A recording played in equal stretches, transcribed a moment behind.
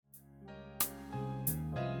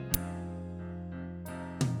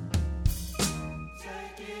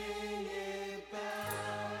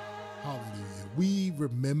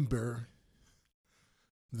remember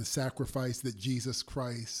the sacrifice that Jesus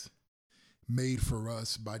Christ made for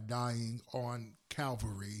us by dying on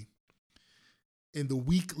Calvary, in the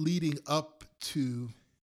week leading up to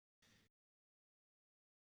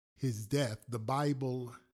his death, the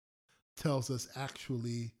Bible tells us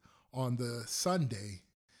actually on the Sunday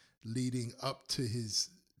leading up to his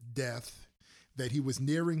death that he was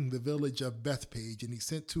nearing the village of Bethpage, and he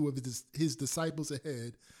sent two of his disciples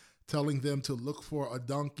ahead, telling them to look for a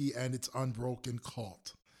donkey and its unbroken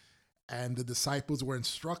colt. And the disciples were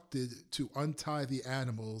instructed to untie the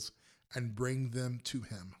animals and bring them to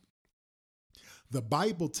him. The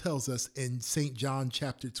Bible tells us in St. John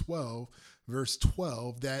chapter 12, verse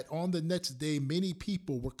 12, that on the next day many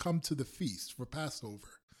people were come to the feast for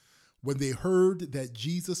Passover. When they heard that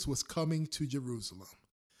Jesus was coming to Jerusalem,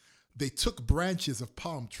 they took branches of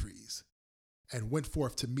palm trees and went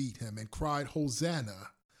forth to meet him and cried,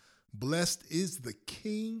 "Hosanna! Blessed is the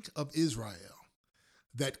King of Israel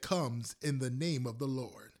that comes in the name of the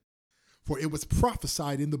Lord. For it was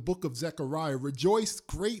prophesied in the book of Zechariah, rejoice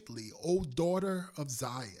greatly, O daughter of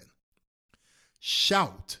Zion.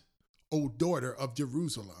 Shout, O daughter of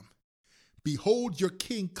Jerusalem. Behold, your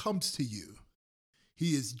king comes to you.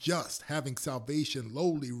 He is just, having salvation,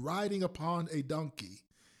 lowly, riding upon a donkey,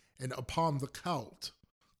 and upon the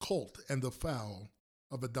colt and the foal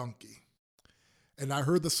of a donkey." And I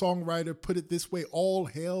heard the songwriter put it this way: all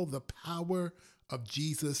hail the power of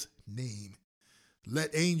Jesus' name.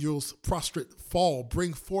 Let angels prostrate fall,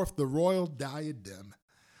 bring forth the royal diadem,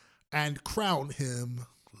 and crown him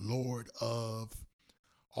Lord of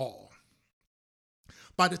all.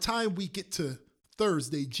 By the time we get to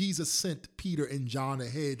Thursday, Jesus sent Peter and John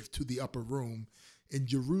ahead to the upper room in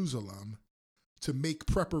Jerusalem to make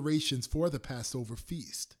preparations for the Passover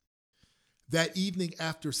feast. That evening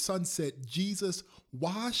after sunset, Jesus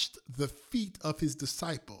washed the feet of his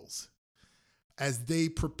disciples as they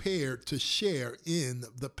prepared to share in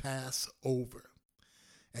the Passover.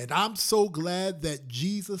 And I'm so glad that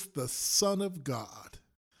Jesus, the Son of God,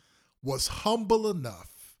 was humble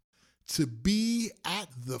enough to be at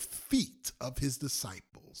the feet of his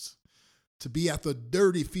disciples, to be at the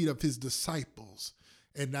dirty feet of his disciples.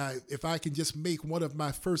 And if I can just make one of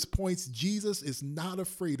my first points, Jesus is not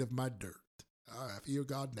afraid of my dirt. I hear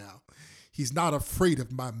God now. He's not afraid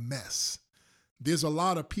of my mess. There's a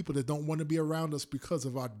lot of people that don't want to be around us because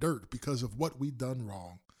of our dirt, because of what we've done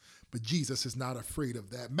wrong. But Jesus is not afraid of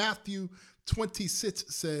that. Matthew 26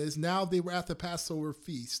 says, now they were at the Passover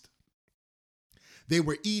feast. They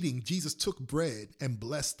were eating. Jesus took bread and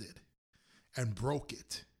blessed it and broke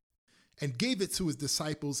it and gave it to his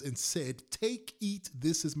disciples and said, take, eat,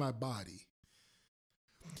 this is my body.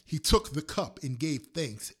 He took the cup and gave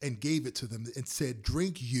thanks and gave it to them and said,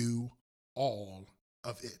 drink you all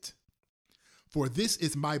of it. For this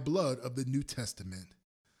is my blood of the New Testament,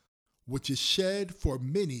 which is shed for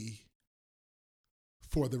many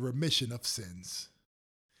for the remission of sins.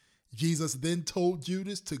 Jesus then told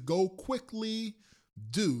Judas to go quickly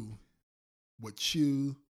do what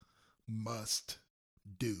you must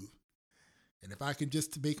do. And if I can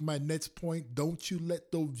just make my next point, don't you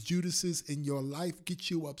let those Judases in your life get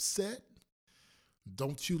you upset.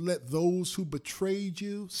 Don't you let those who betrayed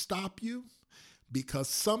you stop you, because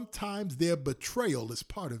sometimes their betrayal is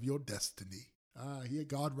part of your destiny. I hear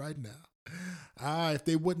God right now. If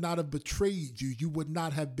they would not have betrayed you, you would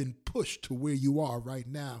not have been pushed to where you are right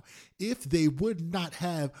now. If they would not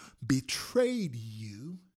have betrayed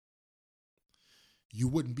you, you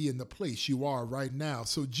wouldn't be in the place you are right now.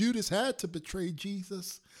 So Judas had to betray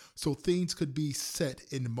Jesus so things could be set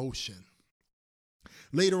in motion.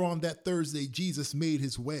 Later on that Thursday, Jesus made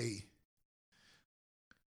his way.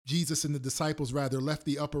 Jesus and the disciples left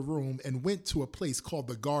the upper room and went to a place called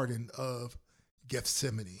the Garden of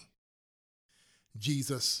Gethsemane.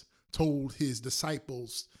 Jesus told his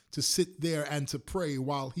disciples to sit there and to pray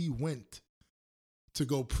while he went to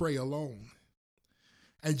go pray alone.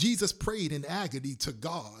 And Jesus prayed in agony to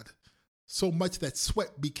God, so much that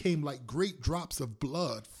sweat became like great drops of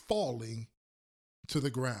blood falling to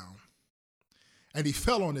the ground. And he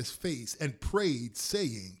fell on his face and prayed,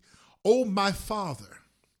 saying, "O my Father,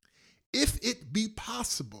 if it be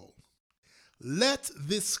possible, let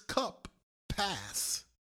this cup pass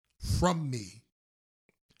from me.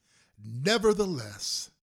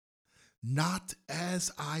 Nevertheless, not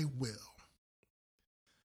as I will,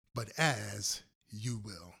 but as you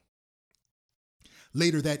will."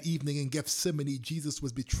 Later that evening in Gethsemane, Jesus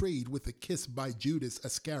was betrayed with a kiss by Judas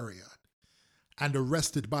Iscariot and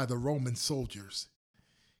arrested by the Roman soldiers.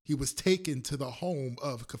 He was taken to the home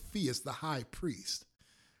of Caiaphas, the high priest,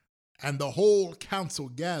 and the whole council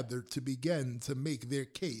gathered to begin to make their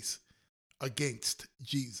case against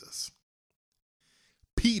Jesus.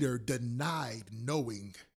 Peter denied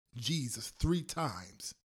knowing Jesus 3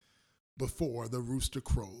 times before the rooster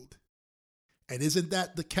crowed. And isn't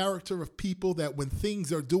that the character of people, that when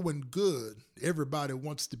things are doing good, everybody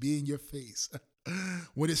wants to be in your face?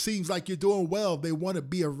 When it seems like you're doing well, they want to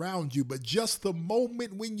be around you. But just the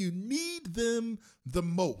moment when you need them the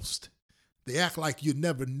most, they act like they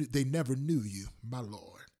never knew you, my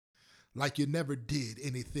Lord. Like you never did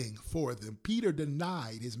anything for them. Peter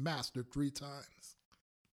denied his master 3 times.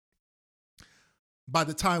 By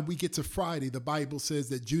the time we get to Friday, the Bible says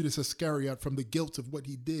that Judas Iscariot, from the guilt of what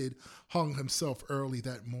he did, hung himself early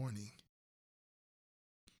that morning.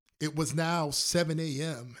 It was now 7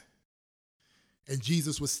 a.m., and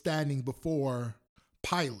Jesus was standing before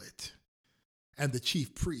Pilate and the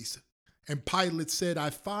chief priest. And Pilate said, "I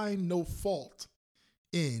find no fault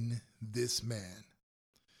in this man."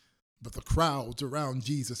 But the crowds around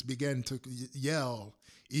Jesus began to yell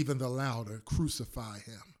even the louder, "Crucify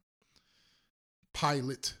him."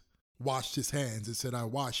 Pilate washed his hands and said, "I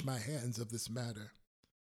wash my hands of this matter."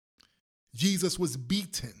 Jesus was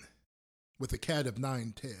beaten with a cat of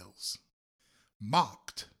 9 tails,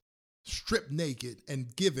 mocked, stripped naked,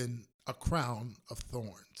 and given a crown of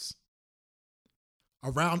thorns.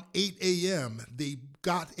 Around 8 a.m., they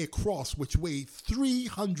got a cross which weighed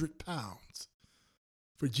 300 pounds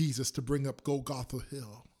for Jesus to bring up Golgotha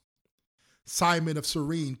Hill. Simon of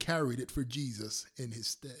Cyrene carried it for Jesus in his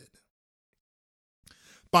stead.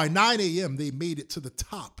 By 9 a.m., they made it to the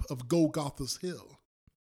top of Golgotha's hill,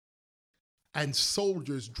 and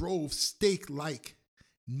soldiers drove stake-like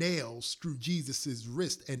nails through Jesus'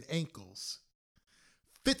 wrist and ankles,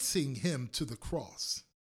 fixing him to the cross.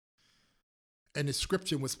 An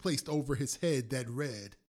inscription was placed over his head that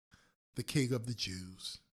read, "The King of the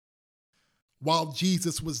Jews." While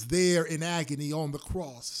Jesus was there in agony on the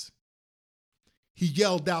cross, he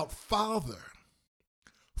yelled out, "Father,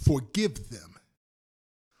 forgive them,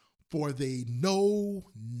 for they know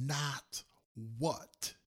not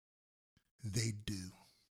what they do."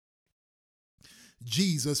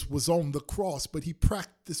 Jesus was on the cross, but he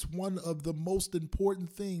practiced one of the most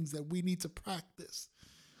important things that we need to practice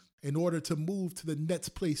in order to move to the next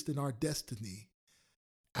place in our destiny,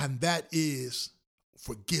 and that is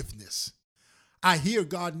forgiveness. I hear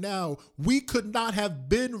God now. We could not have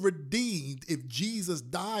been redeemed if Jesus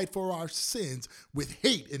died for our sins with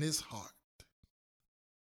hate in his heart.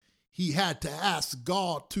 He had to ask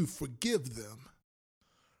God to forgive them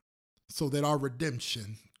so that our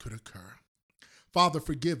redemption could occur. Father,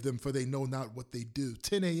 forgive them, for they know not what they do.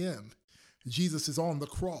 10 a.m., Jesus is on the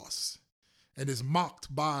cross and is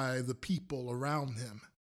mocked by the people around him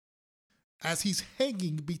as he's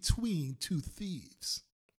hanging between 2 thieves.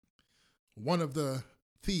 One of the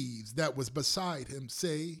thieves that was beside him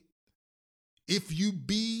say, "If you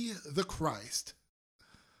be the Christ,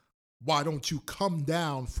 why don't you come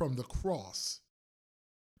down from the cross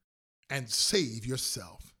and save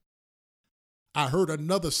yourself?" I heard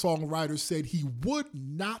another songwriter said he would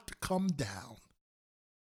not come down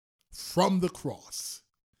from the cross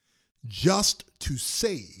just to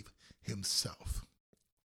save himself,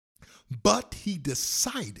 but he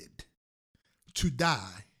decided to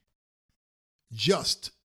die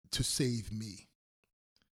just to save me.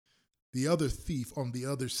 The other thief on the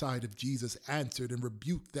other side of Jesus answered and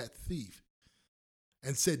rebuked that thief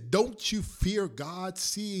and said, "Don't you fear God,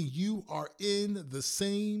 seeing you are in the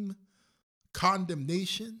same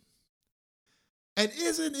condemnation?" And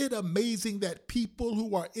isn't it amazing that people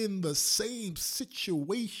who are in the same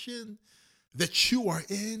situation that you are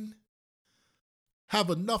in have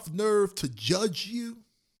enough nerve to judge you?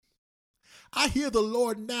 I hear the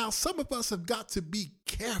Lord now. Some of us have got to be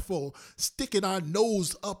careful sticking our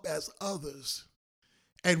nose up as others.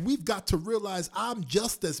 And we've got to realize I'm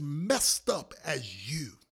just as messed up as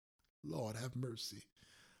you. Lord have mercy.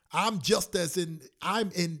 I'm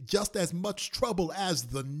in just as much trouble as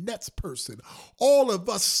the next person. All of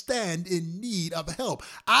us stand in need of help.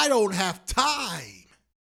 I don't have time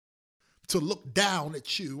to look down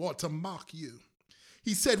at you or to mock you.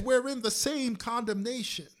 He said, we're in the same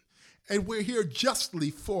condemnation, and we're here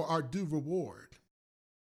justly for our due reward.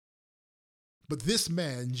 But this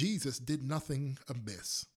man, Jesus, did nothing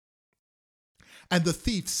amiss. And the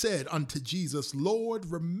thief said unto Jesus, Lord,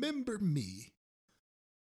 remember me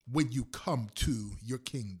when you come to your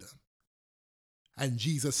kingdom. And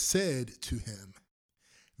Jesus said to him,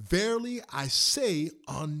 Verily I say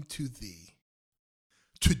unto thee,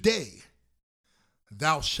 today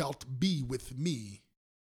thou shalt be with me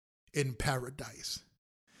in paradise.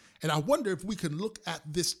 And I wonder if we can look at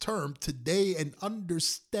this term today and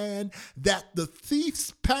understand that the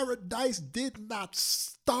thief's paradise did not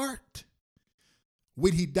start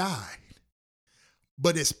when he died,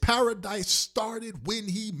 but his paradise started when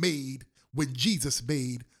Jesus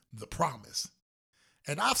made the promise.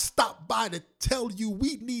 And I've stopped by to tell you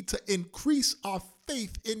we need to increase our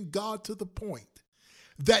faith in God to the point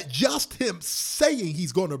that just him saying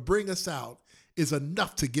he's going to bring us out is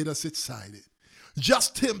enough to get us excited.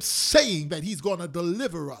 Just him saying that he's going to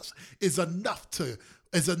deliver us is enough to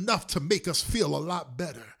make us feel a lot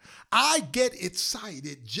better. I get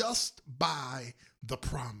excited just by the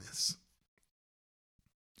promise.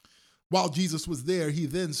 While Jesus was there, he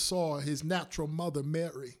then saw his natural mother,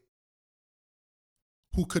 Mary,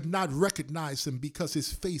 who could not recognize him because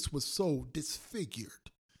his face was so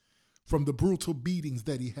disfigured from the brutal beatings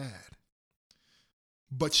that he had.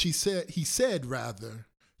 But he said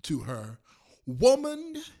to her,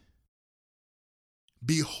 "Woman,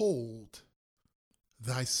 behold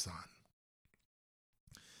thy son."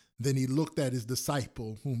 Then he looked at his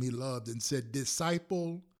disciple whom he loved and said,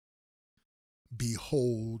 "Disciple,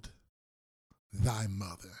 behold thy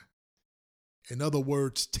mother." In other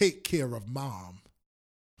words, take care of mom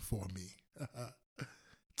for me.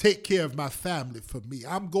 Take care of my family for me.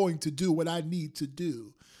 I'm going to do what I need to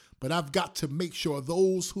do, but I've got to make sure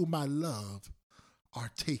those whom I love are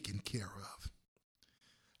taken care of.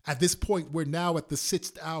 At this point, we're now at the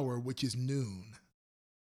 6th hour, which is noon.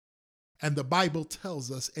 And the Bible tells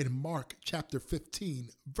us in Mark chapter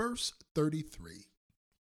 15, verse 33,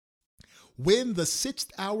 when the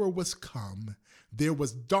 6th hour was come, there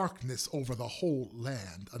was darkness over the whole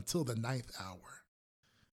land until the 9th hour.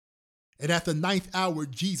 And at the 9th hour,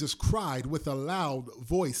 Jesus cried with a loud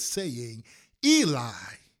voice, saying,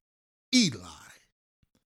 "Eli, Eli,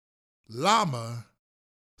 lama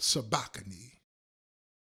sabachthani,"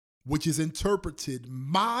 which is interpreted,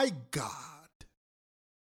 my God,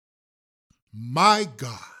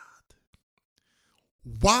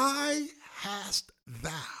 why hast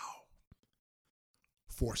thou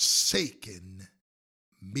forsaken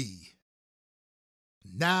me?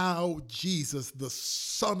 Now Jesus, the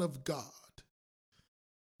Son of God,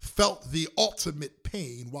 felt the ultimate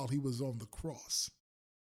pain while he was on the cross.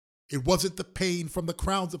 It wasn't the pain from the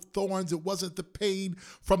crowns of thorns. It wasn't the pain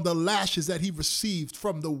from the lashes that he received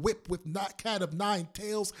from the whip with cat of 9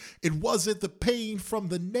 tails. It wasn't the pain from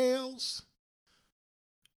the nails,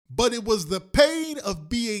 but it was the pain of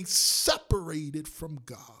being separated from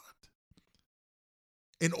God.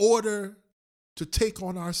 In order to take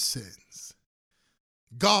on our sins,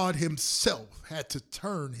 God himself had to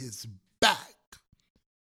turn his back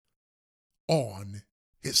on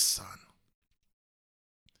his son.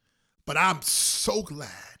 But I'm so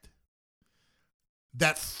glad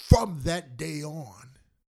that from that day on,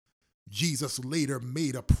 Jesus later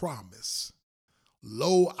made a promise.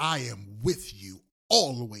 "Lo, I am with you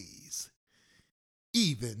always,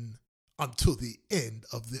 even until the end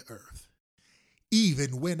of the earth."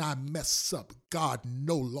 Even when I mess up, God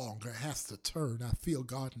no longer has to turn, I feel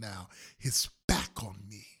God now, his back on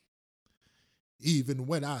me. Even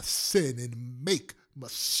when I sin and make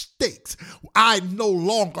mistakes, I no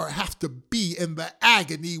longer have to be in the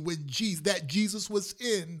agony that Jesus was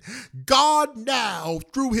in. God now,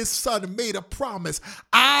 through his son, made a promise.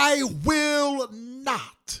 I will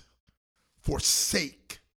not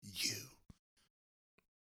forsake you.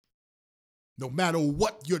 No matter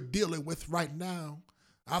what you're dealing with right now,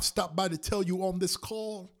 I've stopped by to tell you on this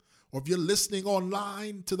call, or if you're listening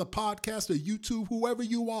online to the podcast or YouTube, whoever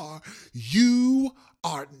you are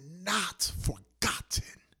not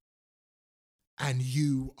forgotten and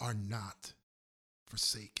you are not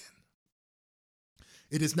forsaken.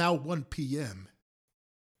 It is now 1 p.m.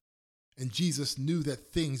 and Jesus knew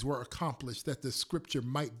that things were accomplished, that the scripture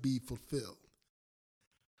might be fulfilled.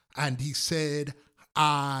 And he said,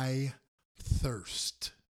 "I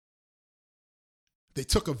thirst." They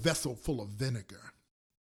took a vessel full of vinegar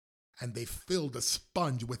and they filled a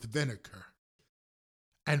sponge with vinegar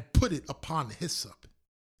and put it upon hyssop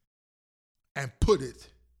and put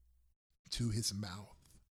it to his mouth.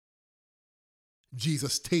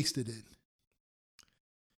 Jesus tasted it.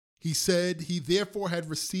 He said he therefore had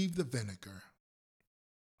received the vinegar.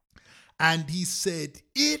 And he said,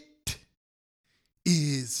 "It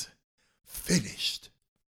is finished."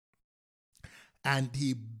 And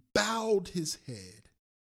he bowed his head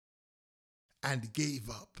and gave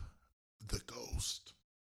up the ghost.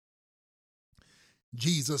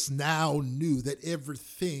 Jesus now knew that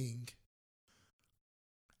everything,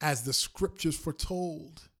 as the scriptures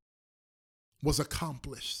foretold, was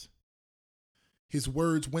accomplished. His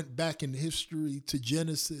words went back in history to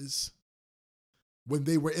Genesis when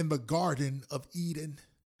they were in the Garden of Eden,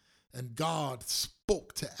 and God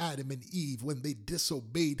spoke to Adam and Eve when they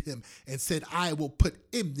disobeyed him and said, I will put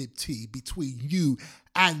enmity between you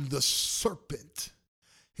and the serpent.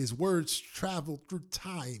 His words traveled through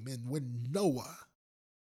time, and when Noah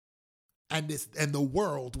and the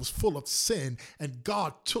world was full of sin, and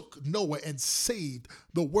God took Noah and saved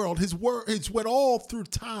the world, his words went all through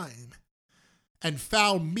time and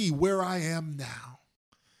found me where I am now.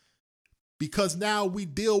 Because now we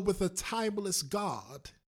deal with a timeless God.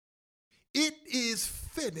 It is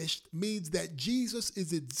finished means that Jesus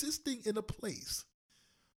is existing in a place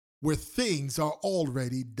where things are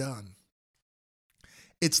already done.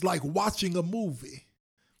 It's like watching a movie.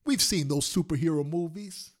 We've seen those superhero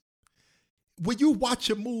movies. When you watch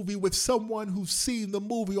a movie with someone who's seen the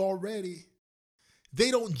movie already, they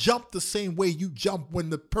don't jump the same way you jump when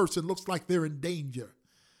the person looks like they're in danger.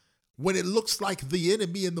 When it looks like the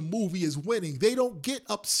enemy in the movie is winning, they don't get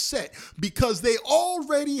upset because they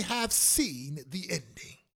already have seen the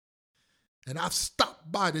ending. And I've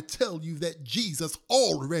stopped by to tell you that Jesus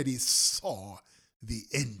already saw the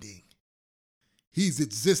ending. He's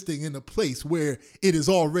existing in a place where it is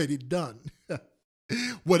already done.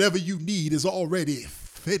 Whatever you need is already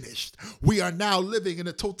finished. We are now living in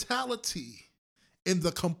a totality, in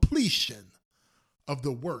the completion of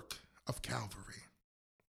the work of Calvary.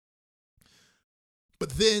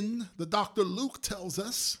 But then the Dr. Luke tells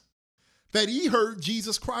us that he heard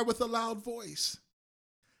Jesus cry with a loud voice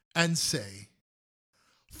and say,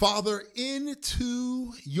 Father,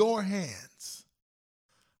 into your hands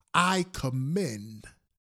I commend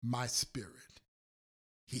my spirit.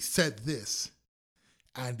 He said this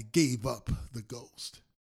and gave up the ghost.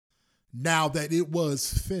 Now that it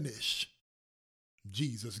was finished,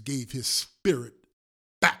 Jesus gave his spirit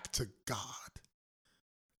back to God.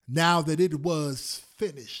 Now that it was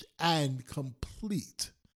finished and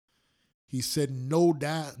complete, he said, no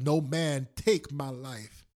man take my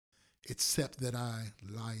life except that I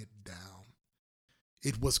lie it down.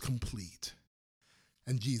 It was complete.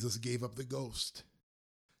 And Jesus gave up the ghost.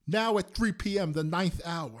 Now at 3 p.m., the 9th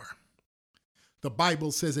hour, the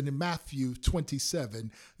Bible says in Matthew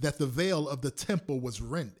 27 that the veil of the temple was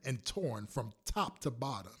rent and torn from top to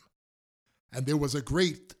bottom. And there was a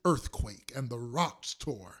great earthquake, and the rocks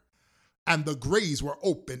tore, and the graves were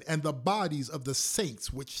opened, and the bodies of the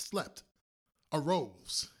saints which slept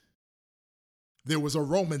arose. There was a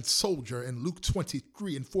Roman soldier in Luke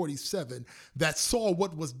 23 and 47 that saw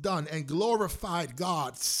what was done and glorified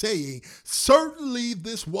God, saying, certainly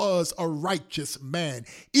this was a righteous man.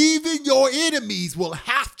 Even your enemies will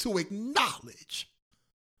have to acknowledge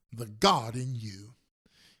the God in you.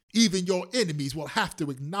 Even your enemies will have to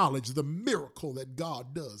acknowledge the miracle that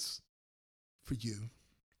God does for you.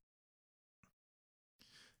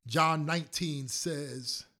 John 19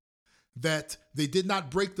 says that they did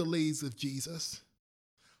not break the legs of Jesus,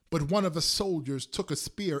 but one of the soldiers took a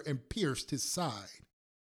spear and pierced his side,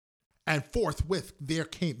 and forthwith there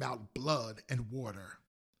came out blood and water.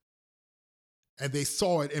 And they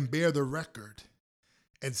saw it and bare the record,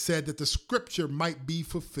 and said that the scripture might be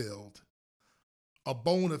fulfilled, a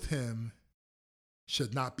bone of him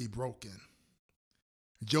should not be broken.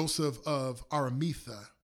 Joseph of Arimathea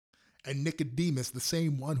and Nicodemus, the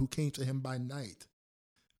same one who came to him by night,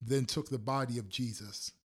 then took the body of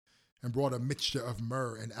Jesus and brought a mixture of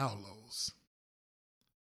myrrh and aloes.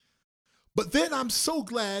 But then I'm so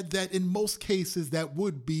glad that in most cases that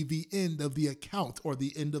would be the end of the account or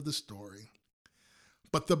the end of the story.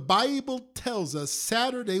 But the Bible tells us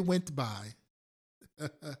Saturday went by.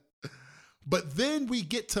 But then we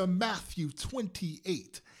get to Matthew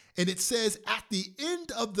 28, and it says, at the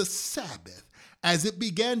end of the Sabbath, as it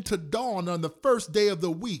began to dawn on the first day of the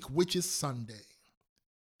week, which is Sunday,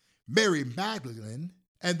 Mary Magdalene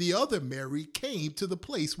and the other Mary came to the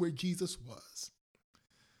place where Jesus was.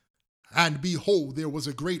 And behold, there was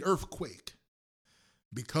a great earthquake,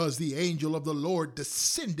 because the angel of the Lord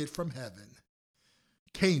descended from heaven,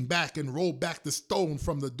 came back and rolled back the stone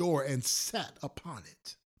from the door and sat upon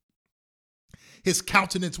it. His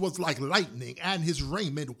countenance was like lightning, and his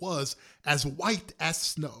raiment was as white as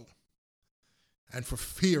snow. And for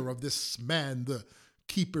fear of this man, the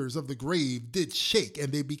keepers of the grave did shake,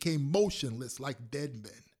 and they became motionless like dead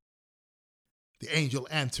men. The angel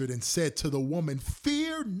answered and said to the woman,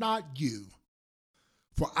 fear not you,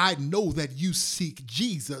 for I know that you seek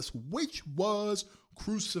Jesus, which was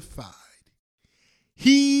crucified.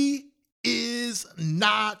 He is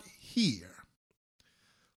not here,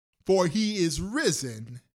 for he is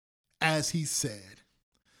risen, as he said.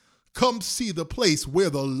 Come see the place where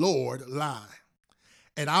the Lord lies.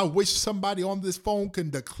 And I wish somebody on this phone can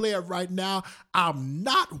declare right now, I'm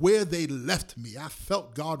not where they left me. I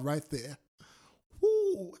felt God right there.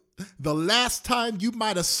 Ooh, the last time you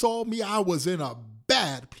might have saw me, I was in a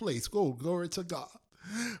bad place. Oh, glory to God.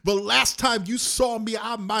 The last time you saw me,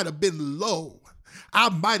 I might have been low. I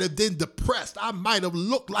might have been depressed. I might have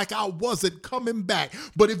looked like I wasn't coming back.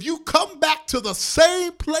 But if you come back to the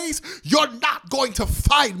same place, you're not going to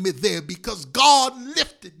find me there because God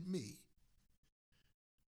lifted me.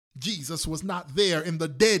 Jesus was not there in the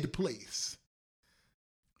dead place,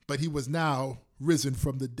 but he was now risen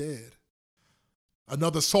from the dead.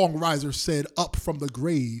 Another songwriter said, up from the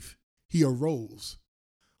grave, he arose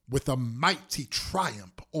with a mighty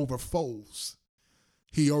triumph over foes.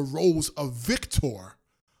 He arose a victor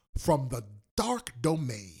from the dark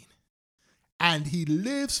domain, and he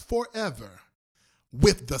lives forever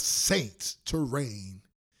with the saints to reign.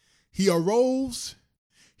 He arose,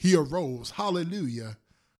 hallelujah,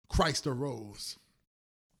 Christ arose.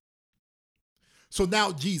 So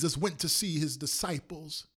now Jesus went to see his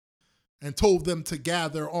disciples and told them to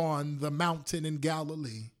gather on the mountain in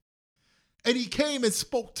Galilee. And he came and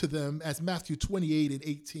spoke to them, as Matthew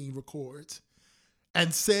 28:18 records,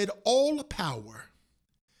 and said, all power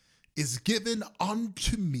is given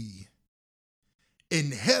unto me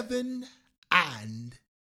in heaven and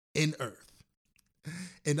in earth.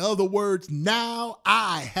 In other words, now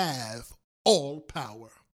I have all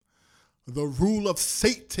power. The rule of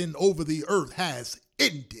Satan over the earth has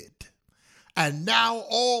ended, and now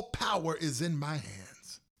all power is in my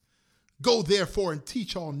hands. Go therefore and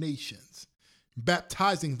teach all nations,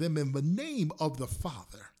 baptizing them in the name of the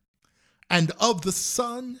Father, and of the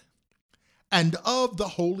Son, and of the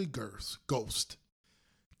Holy Ghost,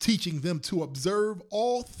 teaching them to observe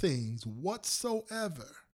all things whatsoever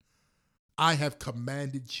I have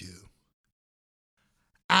commanded you.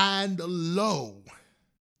 And lo,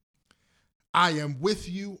 I am with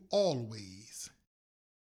you always,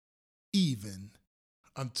 even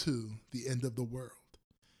unto the end of the world.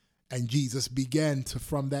 And Jesus began to,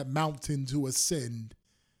 from that mountain, to ascend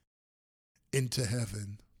into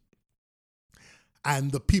heaven.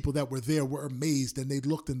 And the people that were there were amazed, and they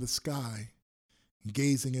looked in the sky,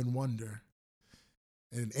 gazing in wonder.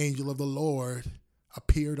 And an angel of the Lord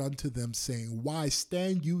appeared unto them, saying, why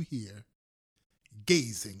stand you here,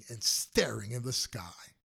 gazing and staring in the sky?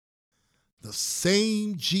 The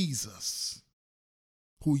same Jesus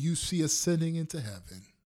who you see ascending into heaven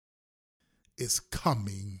is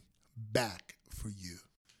coming back for you.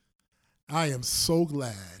 I am so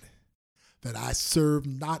glad that I serve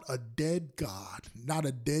not a dead God, not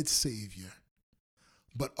a dead Savior,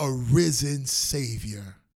 but a risen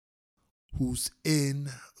Savior who's in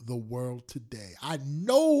the world today. I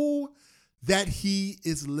know that he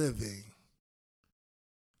is living,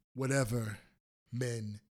 whatever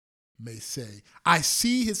men may say. I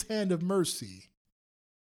see his hand of mercy.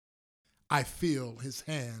 I feel his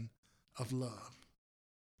hand of love.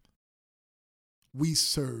 We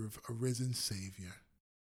serve a risen Savior.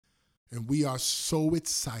 And we are so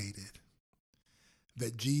excited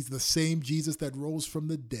that Jesus, the same Jesus that rose from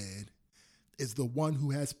the dead, is the one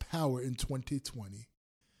who has power in 2020.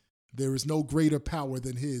 There is no greater power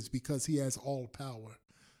than his because he has all power.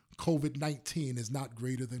 COVID-19 is not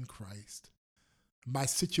greater than Christ. My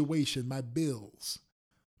situation, my bills,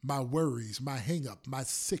 my worries, my hang-up, my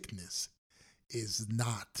sickness is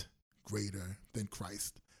not greater than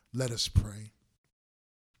Christ. Let us pray.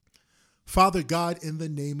 Father God, in the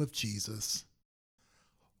name of Jesus,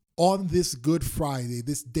 on this Good Friday,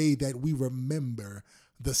 this day that we remember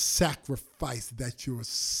the sacrifice that your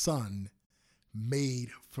Son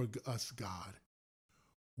made for us, God,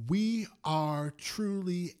 we are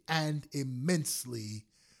truly and immensely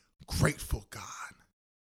grateful, God.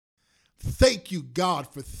 Thank you, God,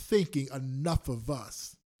 for thinking enough of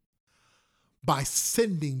us by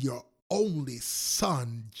sending your only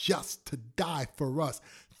Son just to die for us.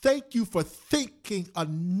 Thank you for thinking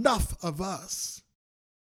enough of us,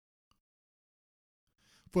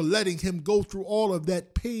 for letting him go through all of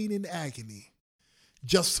that pain and agony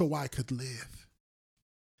just so I could live.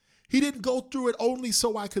 He didn't go through it only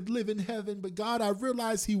so I could live in heaven, but God, I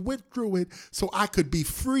realized he went through it so I could be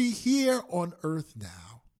free here on earth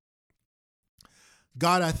now.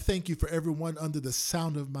 God, I thank you for everyone under the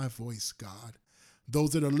sound of my voice, God.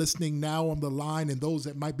 Those that are listening now on the line and those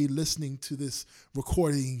that might be listening to this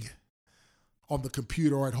recording on the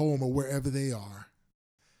computer or at home or wherever they are.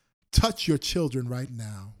 Touch your children right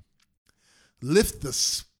now. Lift the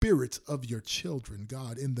spirits of your children,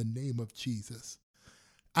 God, in the name of Jesus.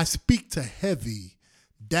 I speak to heavy,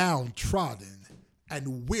 downtrodden,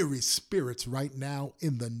 and weary spirits right now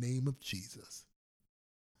in the name of Jesus.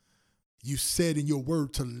 You said in your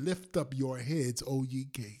word to lift up your heads, O ye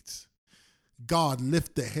gates. God,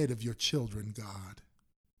 lift the head of your children, God.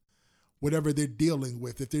 Whatever they're dealing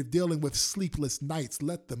with, if they're dealing with sleepless nights,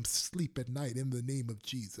 let them sleep at night in the name of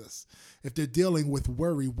Jesus. If they're dealing with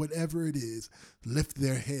worry, whatever it is, lift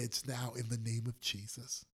their heads now in the name of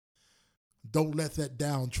Jesus. Don't let that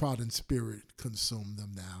downtrodden spirit consume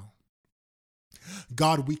them now.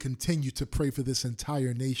 God, we continue to pray for this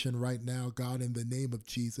entire nation right now, God, in the name of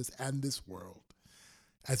Jesus, and this world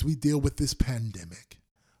as we deal with this pandemic.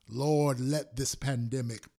 Lord, let this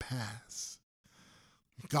pandemic pass.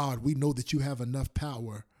 God, we know that you have enough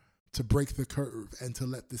power to break the curve and to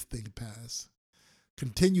let this thing pass.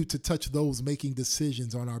 Continue to touch those making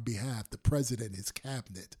decisions on our behalf, the president, his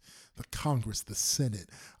cabinet, the Congress, the Senate,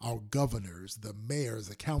 our governors, the mayors,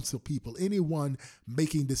 the council people, anyone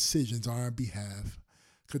making decisions on our behalf.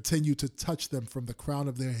 Continue to touch them from the crown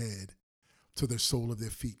of their head to the sole of their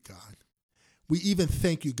feet, God. We even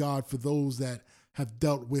thank you, God, for those that have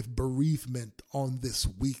dealt with bereavement on this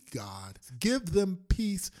week, God. Give them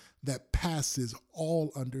peace that passes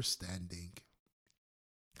all understanding.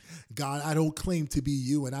 God, I don't claim to be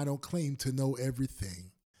you and I don't claim to know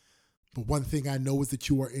everything. But one thing I know is that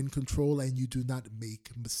you are in control and you do not make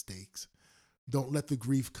mistakes. Don't let the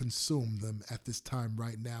grief consume them at this time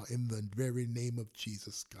right now in the very name of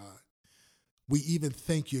Jesus, God. We even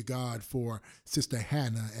thank you, God, for Sister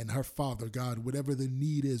Hannah and her father, God, whatever the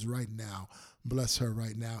need is right now, bless her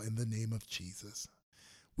right now in the name of Jesus.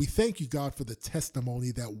 We thank you, God, for the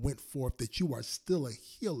testimony that went forth that you are still a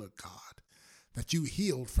healer, God, that you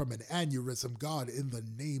healed from an aneurysm, God, in the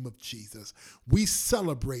name of Jesus. We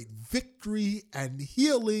celebrate victory and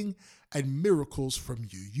healing and miracles from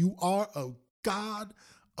you. You are a God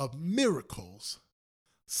of miracles,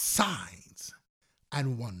 signs,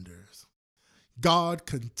 and wonders. God,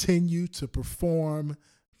 continue to perform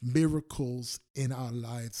miracles in our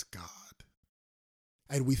lives, God.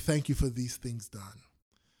 And we thank you for these things done.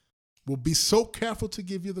 We'll be so careful to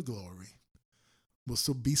give you the glory.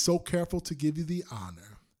 We'll be so careful to give you the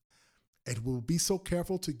honor. And we'll be so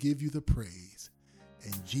careful to give you the praise.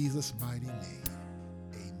 In Jesus' mighty name.